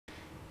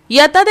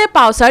येता ते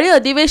पावसाळी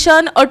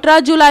अधिवेशन 18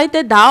 जुलै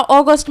ते 10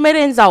 ऑगस्ट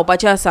मेरेन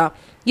जावपाचे आसा।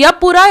 या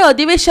पुराय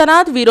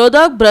अधिवेशनात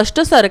विरोधक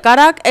भ्रष्ट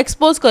सरकाराक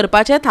एक्सपोज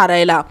करपाचे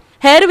थारायला।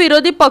 हेर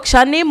विरोधी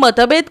पक्षांनी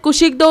मतभेद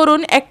कुशीक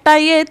दवरून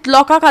एकठांय येत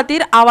लोकां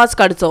खातीर आवाज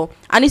काडचो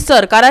आनी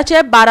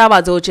सरकाराचे बारा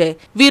वाजोवचे।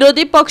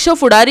 विरोधी पक्ष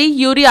फुडारी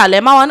युरी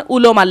आलेमावान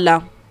उलो मारला।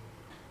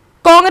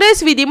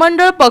 काँग्रेस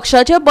विधिमंडळ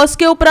पक्षाचे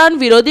बसके उपरांत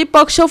विरोधी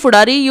पक्ष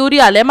फुडारी युरी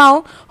आलेमाव,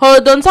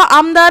 हळदोंचो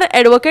आमदार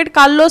ॲडव्होकेट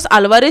कार्लोस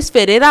आल्वारेस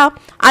फेरेरा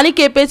आनी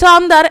केपेचो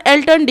आमदार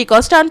एल्टन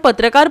डिकोस्टान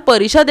पत्रकार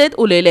परिशदेंत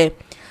उलयले।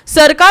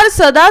 सरकार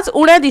सदांच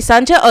उण्या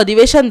दिसांचे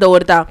अधिवेशन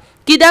दवरता,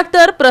 कित्याक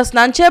तर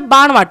प्रस्नांचे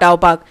बाण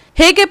वाटावपाक।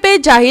 हे खेपे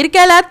जाहीर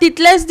केल्यार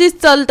तितलेच दीस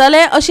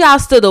चलतले अशी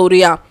आस्त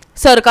दवरुया।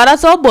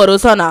 सरकाराचो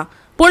भरोसो ना,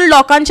 पूण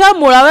लोकांच्या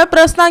मुळाव्या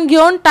प्रस्नांक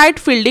घेवन टायट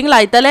फिल्डिंग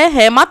लायतले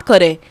हे मात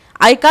खरे।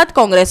 आयकात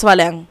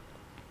काँग्रेसवाल्यांक।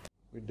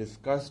 We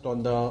discussed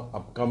on the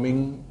upcoming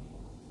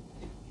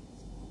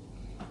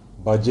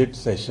budget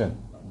session,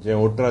 जे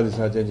 18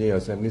 दिसाचे जे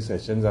assembly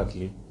session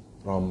जातली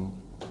from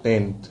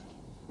 10th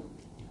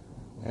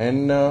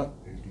and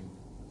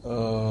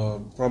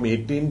from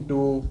 18th to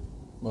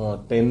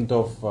 10th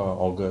of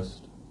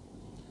August,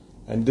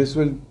 and this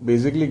will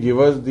basically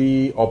give us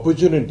the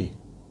opportunity,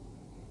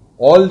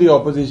 all the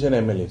opposition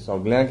MLAs,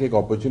 सगळ्यांक एक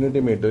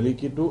opportunity मेळटली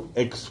की to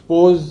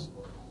expose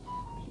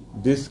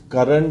this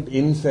current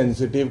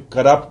insensitive,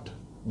 corrupt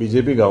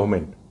BJP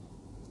government,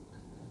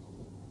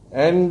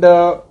 and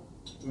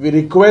we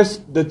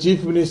request the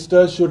Chief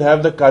Minister should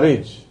have the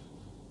courage,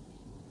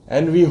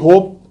 and we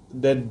hope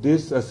that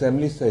this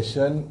assembly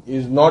session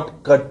is not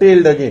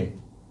curtailed again,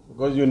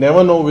 because you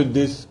never know with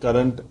this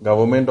current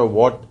government of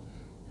what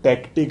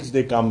tactics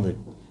they come with.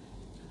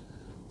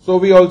 So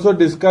we also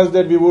discussed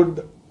that we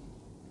would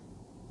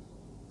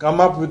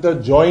come up with a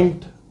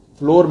joint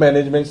floor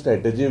management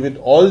strategy with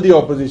all the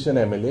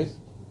opposition MLAs.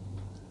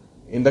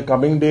 In the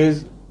coming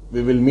days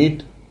we will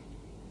meet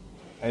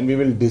and we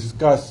will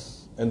discuss,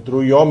 and through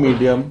your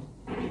medium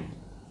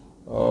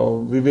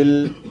we will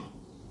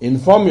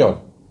inform you all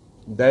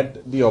that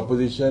the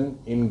opposition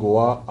in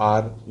Goa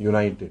are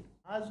united.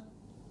 आज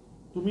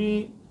तुम्ही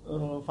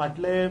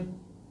फाटले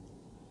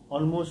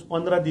almost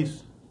 15 दीस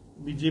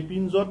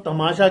बीजेपीन जो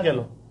तमाशा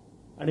केलो,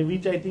 आणि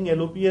which I think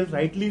LoP has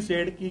rightly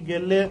said की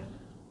गेल्ले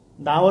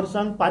 10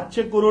 वर्सांक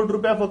 500 करोड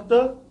रुपया फक्त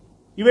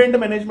इव्हेंट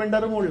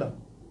मॅनेजमेंटार मोडला।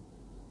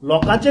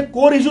 लोकांचे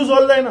कोर इश्यू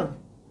सॉल्व जायना।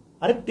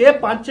 अरे ते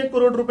 500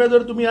 करोड रुपया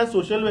जर तुम्ही आज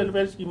सोशल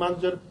वेलफेअर स्किमाक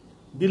जर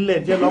दिल्ले,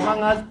 जे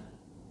लोकांक आज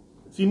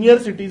सिनियर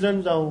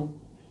सिटीजन जावं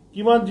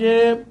किंवा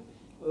जे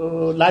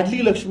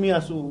लाडली लक्ष्मी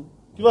आसूं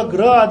किंवा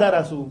गृह आधार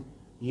आसूं,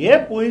 हे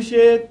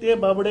पैसे ते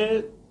बाबडे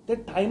ते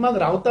टायमाक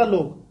रावता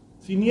लोक,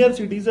 सिनियर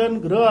सिटीजन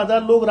गृह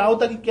आधार लोक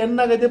रावता की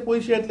केन्ना काय ते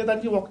पैसे येतले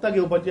तांची वखदां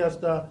घेवपाची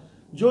आसता,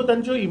 ज्यो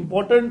तांच्यो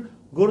इम्पॉर्टंट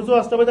गरजो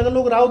आसता पळय ताका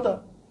लोक रावता।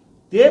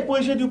 ते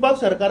पैसे दिवपाक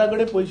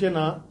सरकाराकडे पैसे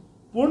ना,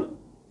 पूण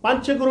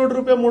 500 करोड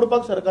रुपया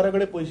मोडपाक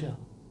सरकाराकडे पैसे हा।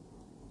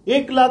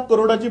 1 लाख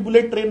करोडाची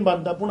बुलेट ट्रेन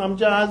बांधता, पूण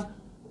आमच्या आज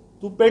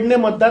तू पेडणे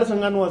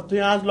मतदारसंघात वच, थंय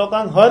आज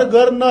लोकांक हर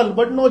घर नल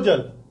बट नो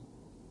जल।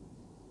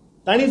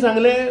 तांणी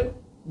सांगले,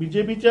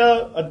 बीजेपीच्या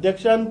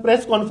अध्यक्षान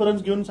प्रेस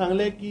कॉन्फरन्स घेऊन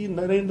सांगले की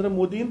नरेंद्र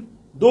मोदीन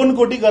 2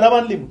 कोटी घरां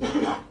बांधली।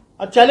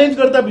 आज चॅलेंज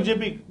करता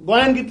बीजेपीक,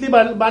 गोंयान कितली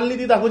बांधली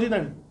ती दाखोवची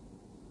तांणी,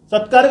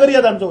 सत्कार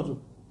करुया तांचो वचून।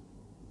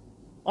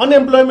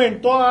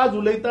 अनएम्प्लॉयमेंट तो आज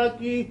उलयता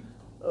की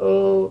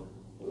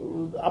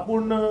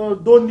आपण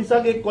 2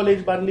 दिसाक एक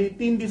कॉलेज बांधली,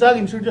 3 दिसाक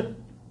इन्स्टिट्यूट।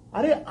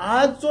 अरे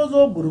आजचो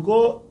जो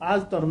भुरगो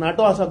आज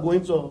तरणाटो आसा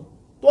गोंयचो,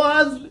 तो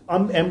आज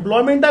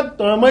एम्प्लॉयमेंटाक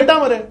तळमळटा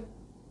मरे।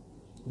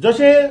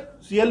 जशे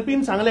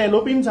CLPन सांगले,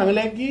 LoPन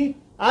सांगले की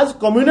आज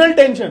कम्युनल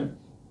टेन्शन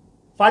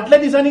फाटल्या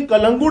दिसांनी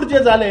कलंगूट जे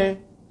जाले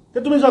ते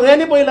तुम्ही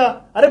सगळ्यांनी पळयला।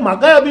 अरे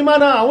म्हाकाय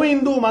अभिमान हा, हांवूय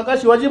हिंदू, म्हाका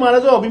शिवाजी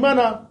महाराजाचो अभिमान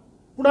हा,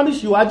 पूण आमी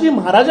शिवाजी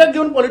महाराजाक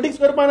घेवन पॉलिटिक्स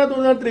करपाना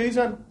 2023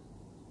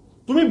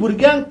 तुम्ही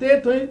भुरग्यांक ते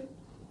थंय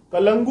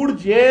कलंगूट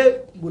जे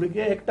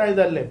भुरगे एकठांय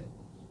जाल्ले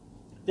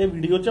ते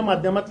व्हिडिओच्या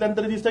माध्यमांतल्यान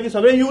तरी दिसता की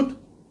सगळे यूथ,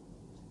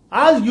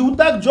 आज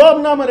युथाक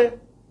जॉब ना मरे,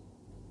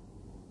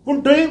 पूण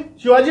थंय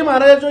शिवाजी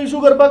महाराजाचो इश्यू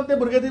करपाक ते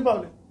भुरगे थंय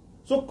पावले।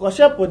 सो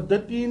कशा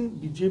पद्दतीन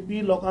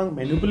बीजेपी लोकांक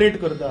मॅन्युप्युलेट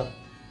करता,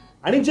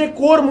 आणि जे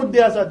कोर मुद्दे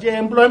आसा, जे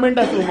एम्प्लॉयमेंट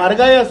आसूं,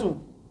 म्हारगाय आसूं,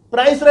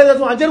 प्रायस रायज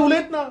आसूं, हाचेर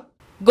उलयत ना।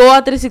 गोवा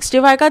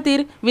 365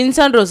 खातीर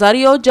विन्सन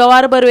रोझारियो,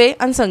 जवार बर्वे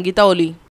आनी संगीता ओली।